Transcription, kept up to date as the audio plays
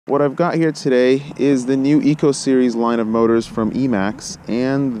what I've got here today is the new Eco series line of motors from Emax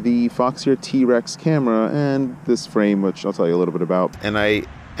and the Foxeer T-rex camera and this frame, which I'll tell you a little bit about. And I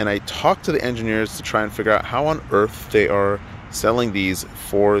talked to the engineers to try and figure out how on earth they are selling these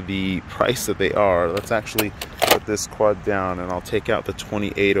for the price that they are. Let's actually put this quad down and I'll take out the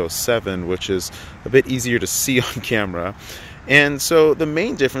 2807, which is a bit easier to see on camera. And so the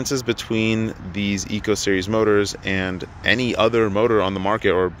main differences between these Eco series motors and any other motor on the market,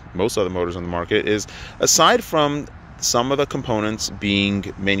 or most other motors on the market, is aside from some of the components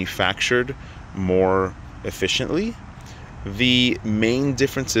being manufactured more efficiently, the main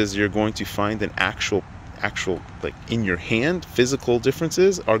differences you're going to find in actual like in your hand physical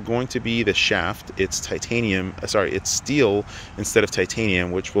differences are going to be the shaft. It's steel instead of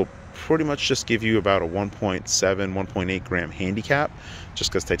titanium, which will pretty much just give you about a 1.7 1.8 gram handicap,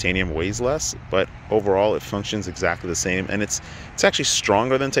 just because titanium weighs less. But overall it functions exactly the same, and it's actually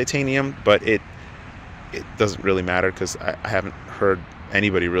stronger than titanium, but it doesn't really matter because I haven't heard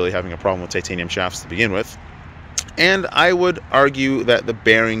anybody really having a problem with titanium shafts to begin with. And I would argue that the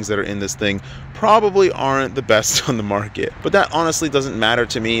bearings that are in this thing probably aren't the best on the market. But that honestly doesn't matter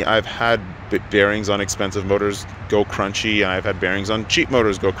to me. I've had bearings on expensive motors go crunchy, and I've had bearings on cheap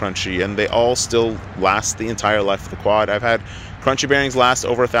motors go crunchy, and they all still last the entire life of the quad. I've had crunchy bearings last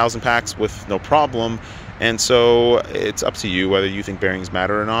over 1,000 packs with no problem. And so it's up to you whether you think bearings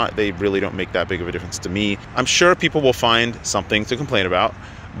matter or not. They really don't make that big of a difference to me. I'm sure people will find something to complain about,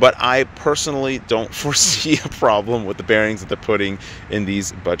 but I personally don't foresee a problem with the bearings that they're putting in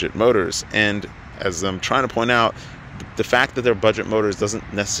these budget motors. And as I'm trying to point out, the fact that they're budget motors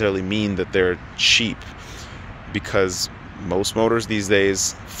doesn't necessarily mean that they're cheap, because most motors these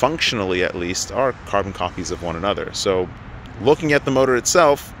days, functionally at least, are carbon copies of one another. So looking at the motor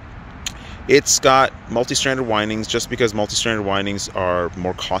itself, it's got multi-stranded windings. Just because multi-stranded windings are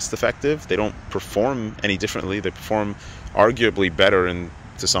more cost effective, they don't perform any differently. They perform arguably better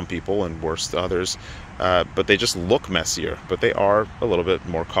to some people and worse to others, but they just look messier, but they are a little bit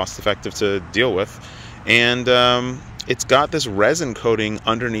more cost effective to deal with. And it's got this resin coating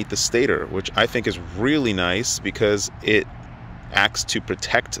underneath the stator, which I think is really nice because it acts to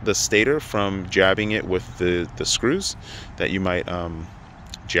protect the stator from jabbing it with the screws that you might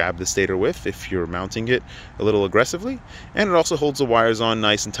jab the stator with if you're mounting it a little aggressively. And it also holds the wires on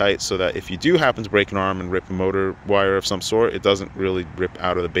nice and tight so that if you do happen to break an arm and rip a motor wire of some sort, it doesn't really rip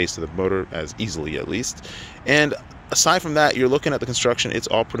out of the base of the motor as easily, at least. And aside from that, you're looking at the construction, it's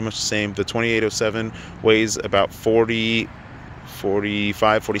all pretty much the same. The 2807 weighs about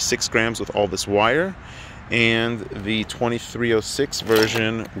 46 grams with all this wire, and the 2306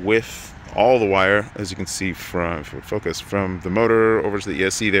 version with all the wire, as you can see from, if we focus, from the motor over to the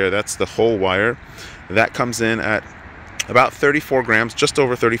ESC there, that's the whole wire. That comes in at about 34 grams, just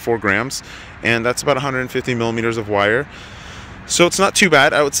over 34 grams, and that's about 150 millimeters of wire. So it's not too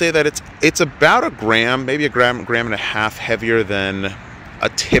bad. I would say that it's about a gram, maybe a gram and a half heavier than a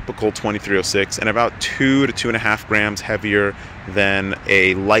typical 2306, and about 2 to 2.5 grams heavier than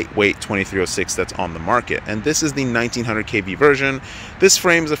a lightweight 2306 that's on the market. And this is the 1900 kV version. This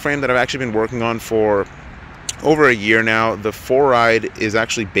frame is a frame that I've actually been working on for over a year now. The 4-ride is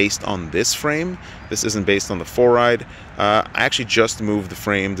actually based on this frame. This isn't based on the 4-ride. I actually just moved the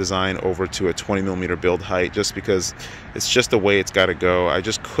frame design over to a 20mm build height just because it's just the way it's got to go. I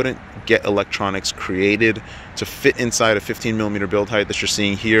just couldn't get electronics created to fit inside a 15mm build height that you're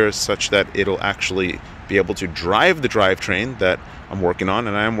seeing here, such that it'll actually be able to drive the drivetrain that I'm working on,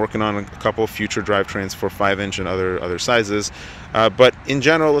 and I am working on a couple of future drivetrains for 5-inch and other sizes. But in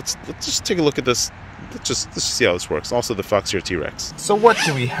general, let's just take a look at this. Let's see how this works. Also the Foxeer T-rex. So what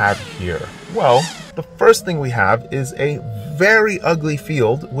do we have here? Well, the first thing we have is a very ugly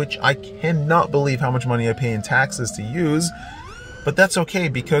field, which I cannot believe how much money I pay in taxes to use, but that's okay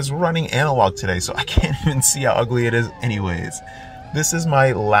because we're running analog today, so I can't even see how ugly it is anyways. This is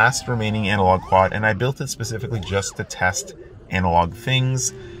my last remaining analog quad, and I built it specifically just to test analog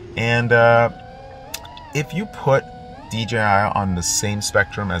things. And if you put DJI on the same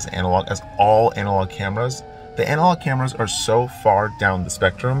spectrum as all analog cameras, the analog cameras are so far down the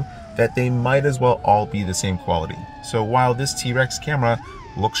spectrum that they might as well all be the same quality. So while this T-rex camera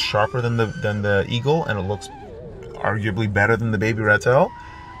looks sharper than the Eagle, and it looks arguably better than the Baby Red Tail,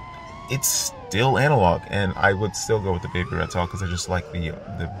 it's still analog, and I would still go with the Baby Red Tail because I just like the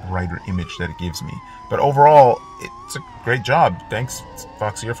brighter image that it gives me. But overall, it's a great job. Thanks,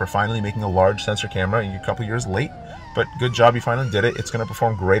 Foxeer, for finally making a large sensor camera. You're a couple years late, but good job, you finally did it. It's going to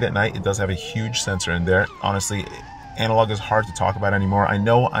perform great at night. It does have a huge sensor in there. Honestly, analog is hard to talk about anymore. I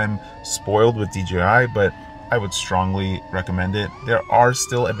know I'm spoiled with DJI, but I would strongly recommend it. There are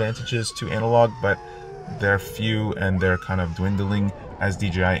still advantages to analog, but they're few and they're kind of dwindling as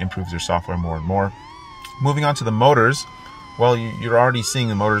DJI improves their software more and more. Moving on to the motors, well, you're already seeing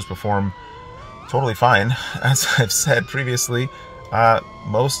the motors perform totally fine. As I've said previously,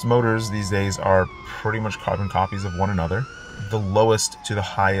 most motors these days are pretty much carbon copies of one another. The lowest to the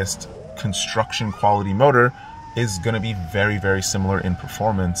highest construction quality motor is going to be very, very similar in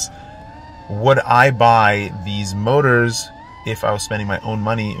performance. Would I buy these motors if I was spending my own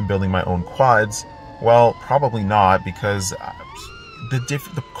money and building my own quads? Well, probably not, because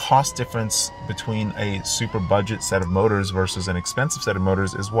the cost difference between a super budget set of motors versus an expensive set of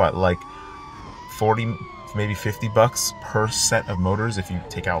motors is what, like 40, maybe 50 bucks per set of motors if you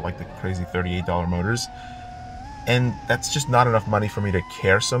take out like the crazy $38 motors. And that's just not enough money for me to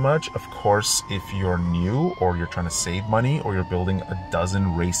care so much. Of course, if you're new or you're trying to save money or you're building a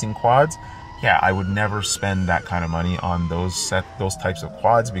dozen racing quads, yeah, I would never spend that kind of money on those types of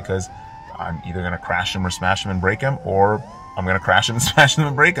quads, because I'm either going to crash them or smash them and break them, or I'm going to crash them and smash them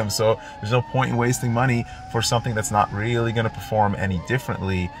and break them. So there's no point in wasting money for something that's not really going to perform any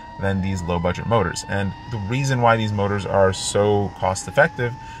differently than these low budget motors. And the reason why these motors are so cost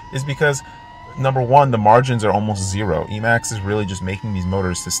effective is because, number one, the margins are almost zero. Emax is really just making these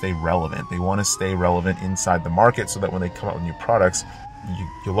motors to stay relevant. They want to stay relevant inside the market so that when they come out with new products,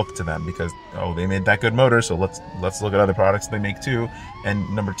 you look to them because, oh, they made that good motor, so let's look at other products they make too. And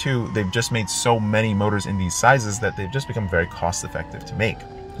number two, they've just made so many motors in these sizes that they've just become very cost effective to make.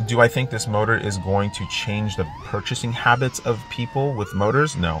 Do I think this motor is going to change the purchasing habits of people with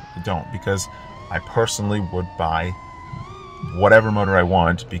motors? No, I don't, because I personally would buy whatever motor I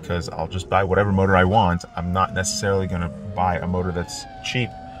want, because I'll just buy whatever motor I want. I'm not necessarily going to buy a motor that's cheap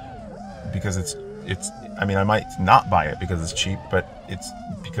because it's I mean, I might not buy it because it's cheap, but it's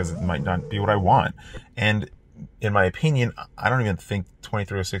because it might not be what I want. And in my opinion, I don't even think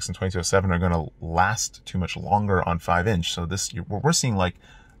 2306 and 2207 are going to last too much longer on 5-inch. So we're seeing like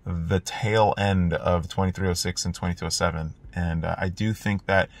the tail end of 2306 and 2207. And I do think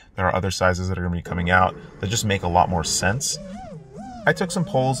that there are other sizes that are going to be coming out that just make a lot more sense. I took some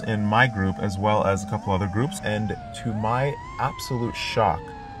polls in my group as well as a couple other groups, and to my absolute shock,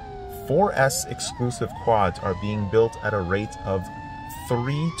 4S exclusive quads are being built at a rate of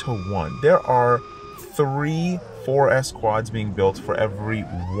 3 to 1. There are 3 4S quads being built for every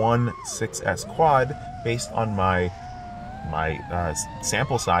 1 6S quad, based on my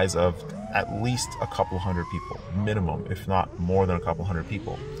sample size of at least a couple hundred people, minimum, if not more than a couple hundred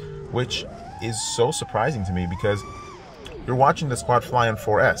people, which is so surprising to me because you're watching this quad fly on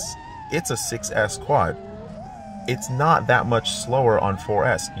 4S. It's a 6S quad. It's not that much slower on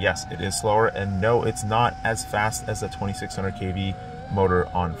 4S. Yes, it is slower, and no, it's not as fast as a 2600 kV motor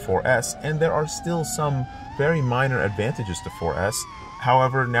on 4S, and there are still some very minor advantages to 4S.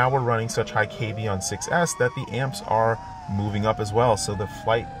 However, now we're running such high kV on 6S that the amps are moving up as well, so the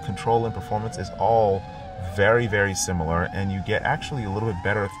flight control and performance is all very, very similar, and you get actually a little bit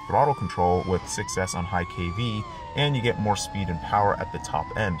better throttle control with 6S on high kV, and you get more speed and power at the top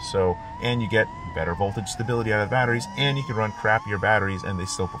end. So, and you get better voltage stability out of the batteries, and you can run crappier batteries and they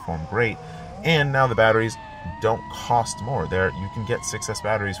still perform great. And now the batteries don't cost more. You can get 6S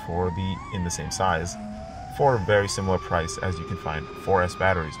batteries in the same size for a very similar price as you can find 4S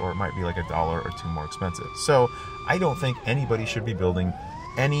batteries, or it might be like $1 or $2 more expensive. So I don't think anybody should be building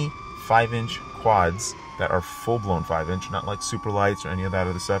any 5-inch quads that are full-blown 5-inch, not like super lights or any of that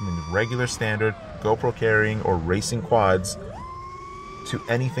other stuff. I mean, regular standard GoPro carrying or racing quads to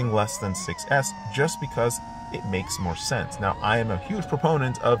anything less than 6S, just because it makes more sense. Now, I am a huge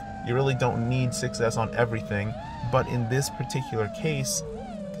proponent of you really don't need 6S on everything, but in this particular case,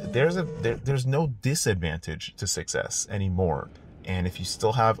 there's no disadvantage to 6S anymore. And if you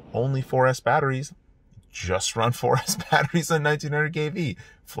still have only 4S batteries, just run 4S batteries on 1900 kV.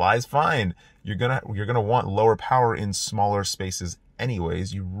 Flies fine. You're gonna want lower power in smaller spaces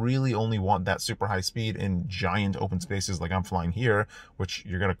anyways. You really only want that super high speed in giant open spaces like I'm flying here, which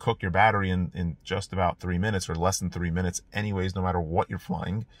you're gonna cook your battery in just about 3 minutes or less than 3 minutes anyways, no matter what you're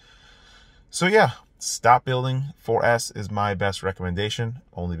flying. So yeah, stop building 4S is my best recommendation.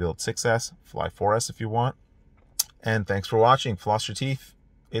 Only build 6S, fly 4S if you want. And thanks for watching. Floss your teeth.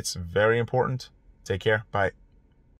 It's very important. Take care. Bye.